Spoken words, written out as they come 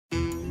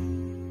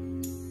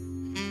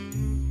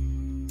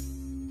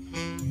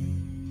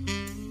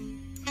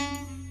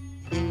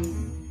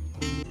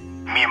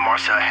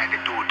Marcel had to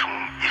do it to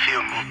him, you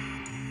feel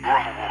me?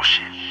 Rumble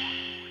bullshit.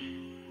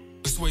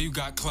 This way you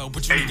got clout,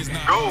 but you niggas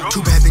not.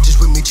 Two bad bitches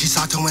with me,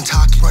 Chisato and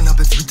Taki. Run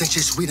up if you think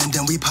shit sweet and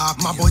then we pop.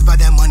 My boys buy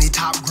that money,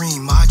 top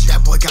green, Maji.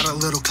 That boy got a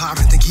little clout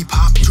and think he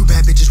pop. Two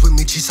bad bitches with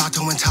me,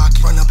 Chisato and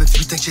Taki. Run up if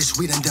you think shit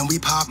sweet and then we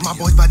pop. My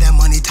boys buy that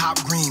money,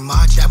 top green,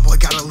 Maji. That boy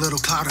got a little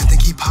clout and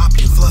think he pop.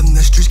 You flooding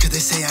the streets cause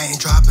they say I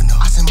ain't dropping no.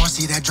 I send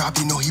Marcy that drop,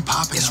 you know he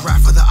poppin'. It's rap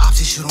for the ops,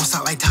 he shoot on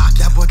sound like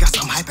Taki. That boy got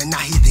some hype and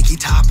now he think he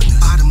toppin'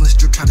 us. Bottomless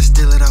drip, try to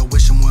steal it, I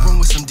wish him well.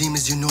 Run with some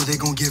demons, you know they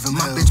gon' give him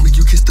hell. My bitch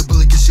make you kiss the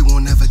bullet, cause she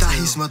won't never die.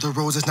 He smell the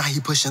roses, now he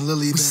push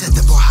Lily. We set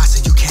the bar high so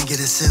you can't get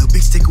a sip.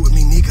 Big stick with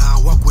me, nigga, I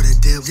walk with a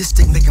dip. This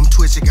stick make him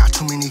twitch, it got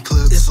too many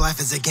clips. This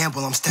life is a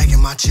gamble, I'm stacking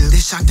my chips. They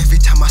shocked every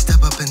time I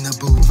step up in the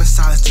booth. Moving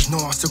silence, just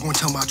know I'm still gonna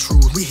tell my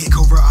truth. We hit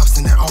Cobra Ops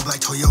in that all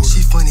black Toyota. She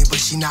funny, but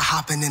she not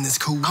hopping in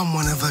this coupe. I'm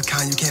one of a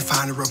kind, you can't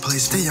find a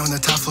replacement. Stay on the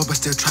top floor, but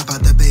still trap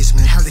out the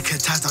basement. Have the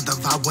cuts out, the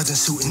vibe wasn't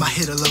suiting. My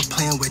hit a little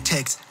playing with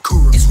text.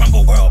 Kura. It's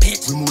Rumble World,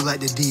 bitch. We move like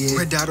the DA.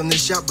 Red dot on the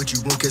shop, but you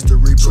won't catch the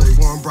replay.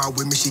 Foreign broad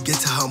with me, she get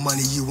to her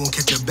money, you won't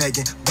catch her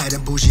begging. Bad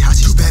and bougie, how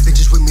she two bad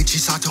bitches with me,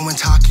 Chisato and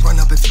Taki. Run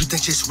up if you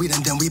think shit sweet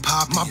and then we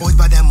pop. My boys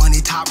buy that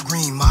money, top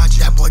green,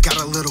 Maji. That boy got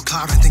a little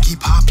clout and think he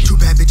pop. Two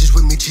bad bitches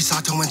with me,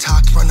 Chisato and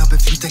Taki. Run up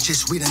if you think shit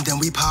sweet and then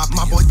we pop.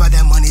 My boys buy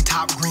that money,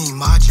 top green,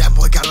 Maji. That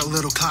boy got a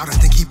little clout and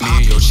think he pop.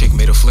 Me and your chick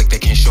made a flick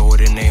that can't show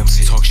it in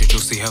AMC. Talk shit,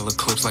 you'll see hella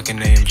clips like an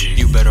AMG.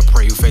 You better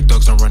pray you fake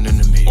thugs don't run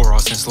into me, or I'll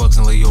send slugs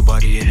and lay your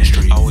body in the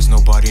street. I was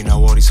nobody,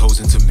 now all these hoes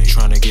into me,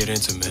 trying to get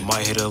intimate.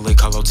 Might hit a lick,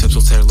 hollow tips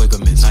will tear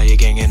ligaments. Now your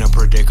gang in a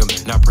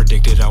predicament. Not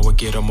predicted I would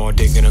get them all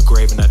dig in a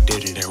grave, and I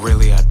did it, and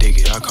really I dig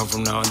it. I come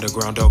from the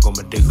underground, dog, I'm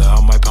a digger. I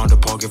might pound a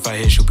pog if I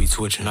hit, she'll be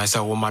twitching. Nice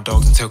out with my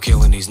dogs until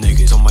killing these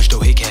niggas. So much though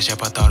hate cash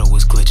app, I thought it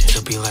was glitching.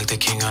 To be like the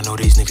king, I know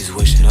these niggas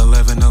wishing.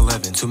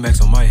 11-11, 2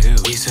 max on my hill.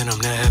 We sent them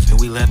to heaven,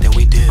 we left and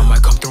we did. I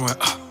might come through and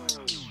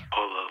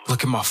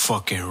look at my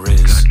fucking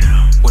wrist.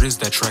 What is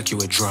that track you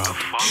would drop?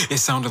 It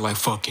sounded like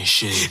fucking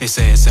shit. It's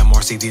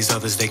ASMRC, these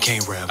others, they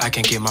can't rap. I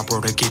can't get my bro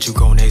to get you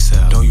going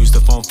ASAP. Don't use the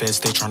phone feds,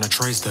 they tryna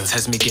trace us.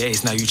 Test me get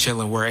ace, now you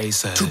chillin' where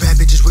ASAP. Two bad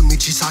bitches with me,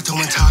 Chisato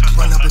and Taki.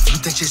 Run up if you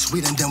think shit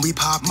sweet and then we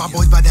pop. My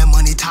boys buy that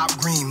money, top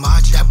green,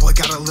 Maji. That boy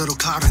got a little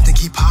clout and think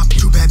he pop.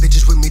 Two bad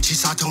bitches with me,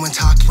 Chisato and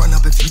Taki. Run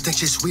up if you think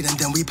shit sweet and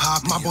then we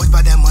pop. My boys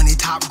buy that money,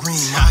 top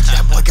green, Maji.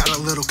 That boy got a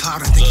little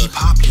clout and think he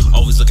pop.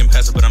 Always looking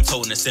past it, but I'm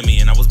toting a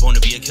semi. And I was born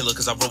to be a killer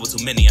cause I roll with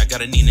too many. I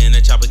got a Nina and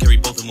a chopper, carry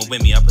both of them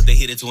with me. I put the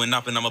heater to an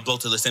op and I'ma blow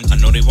till it's empty. I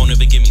know they won't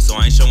ever get me, so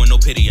I ain't showing no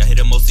pity. I hit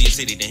up most of your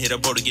city, then hit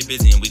up bro to get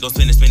busy. And we gon'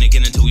 spin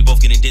again until we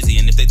both getting dizzy.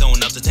 And if they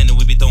throwing out the 10, then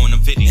we be throwing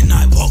them 50. And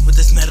I walk with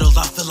this metal,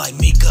 I feel like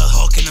Mika.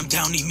 Hawking them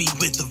down, eat me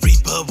with the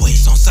Reaper.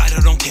 Waves on side,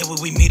 I don't care where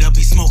we meet up.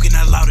 He smoking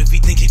out loud if he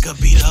think he could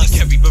beat us.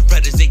 Carry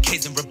Berettas,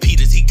 AKs and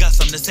repeaters. He got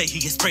something to say, he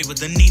get sprayed with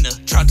the Nina.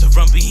 Tried to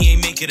run, but he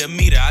ain't make it a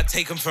meter. I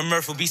take him from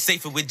Murph, will be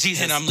safer with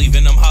Jesus. And I'm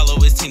leaving them hollow,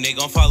 his team, they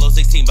gon' follow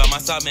 16 by my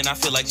side, man. I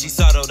feel like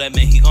Chisato, that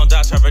man, he gon'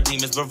 die. Try redeem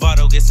his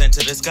bravado, get sent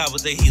to the sky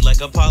with the heat like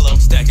Apollo.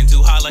 Stacking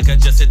too high like I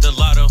just hit the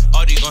lotto.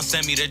 Audie gon'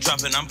 send me the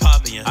drop and I'm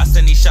popping ya. I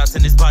send these shots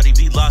and his body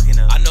be locking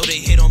up. I know they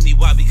hate on me,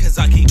 why? Because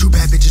I keep two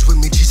bad bitches with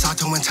me,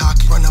 Chisato and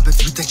Taki. Run up if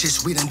you think shit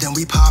sweet and then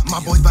we pop.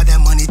 My boys buy that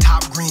money,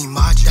 top green,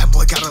 Maji. That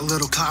boy got a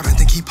little clout and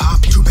think he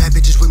pop. Two bad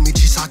bitches with me,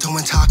 Chisato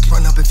and Taki.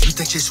 Run up if you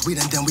think shit sweet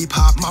and then we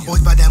pop. My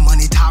boys buy that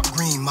money, top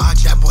green,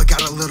 Maji. That boy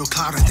got a little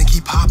clout and think he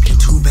pop.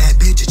 Two bad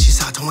bitches,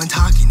 Chisato and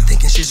Taki.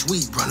 Thinking shit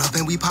sweet, run up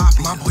and we pop.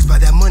 My boys buy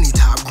that money,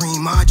 top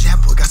green, Maji. That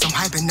boy got some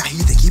hype and now he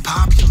think he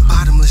popular.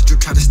 Bottomless drip,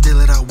 try to steal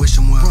it, I wish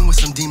him well. Run with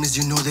some demons,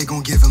 you know they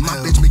gon' give him. My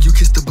bitch make you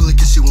kiss the bullet,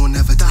 cause she won't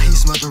never die. He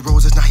smell the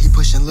roses, now he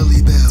pushing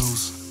lily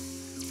bells.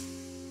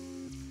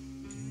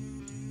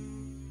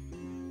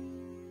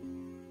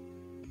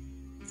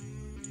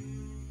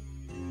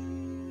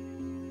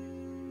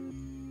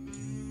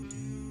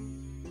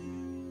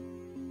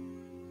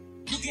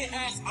 You can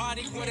ask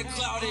Audi where the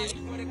cloud is.